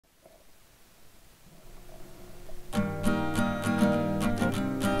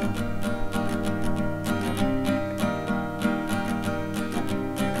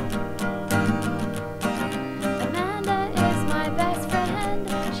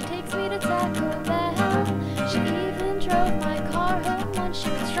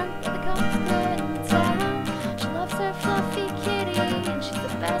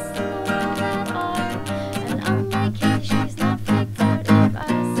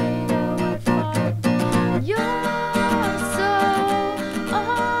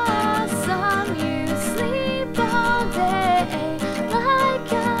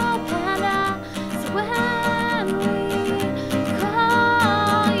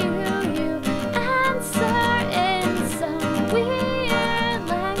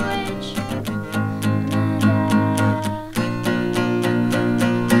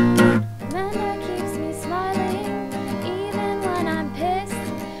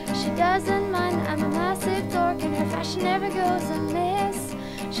doesn't mind, I'm a massive dork, and her fashion never goes amiss.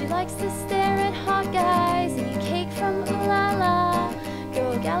 She likes to stare at hot guys and eat cake from lala,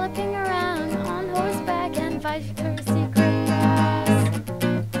 go galloping around on horseback and fight for her secret prize.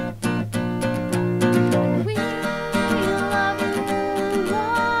 We love you a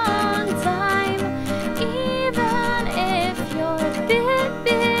long time, even if you're a bit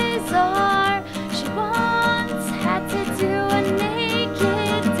bizarre. She once had to do a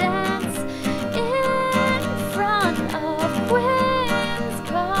naked dance in front of Gwen's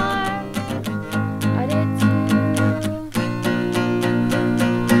car. I did too.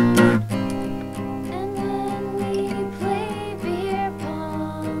 And then we play beer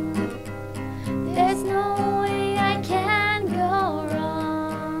pong. There's no way I can go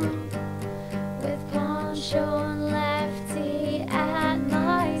wrong with Poncho and Lefty at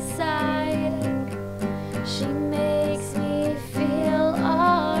my side. She makes me feel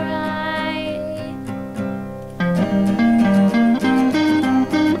alright.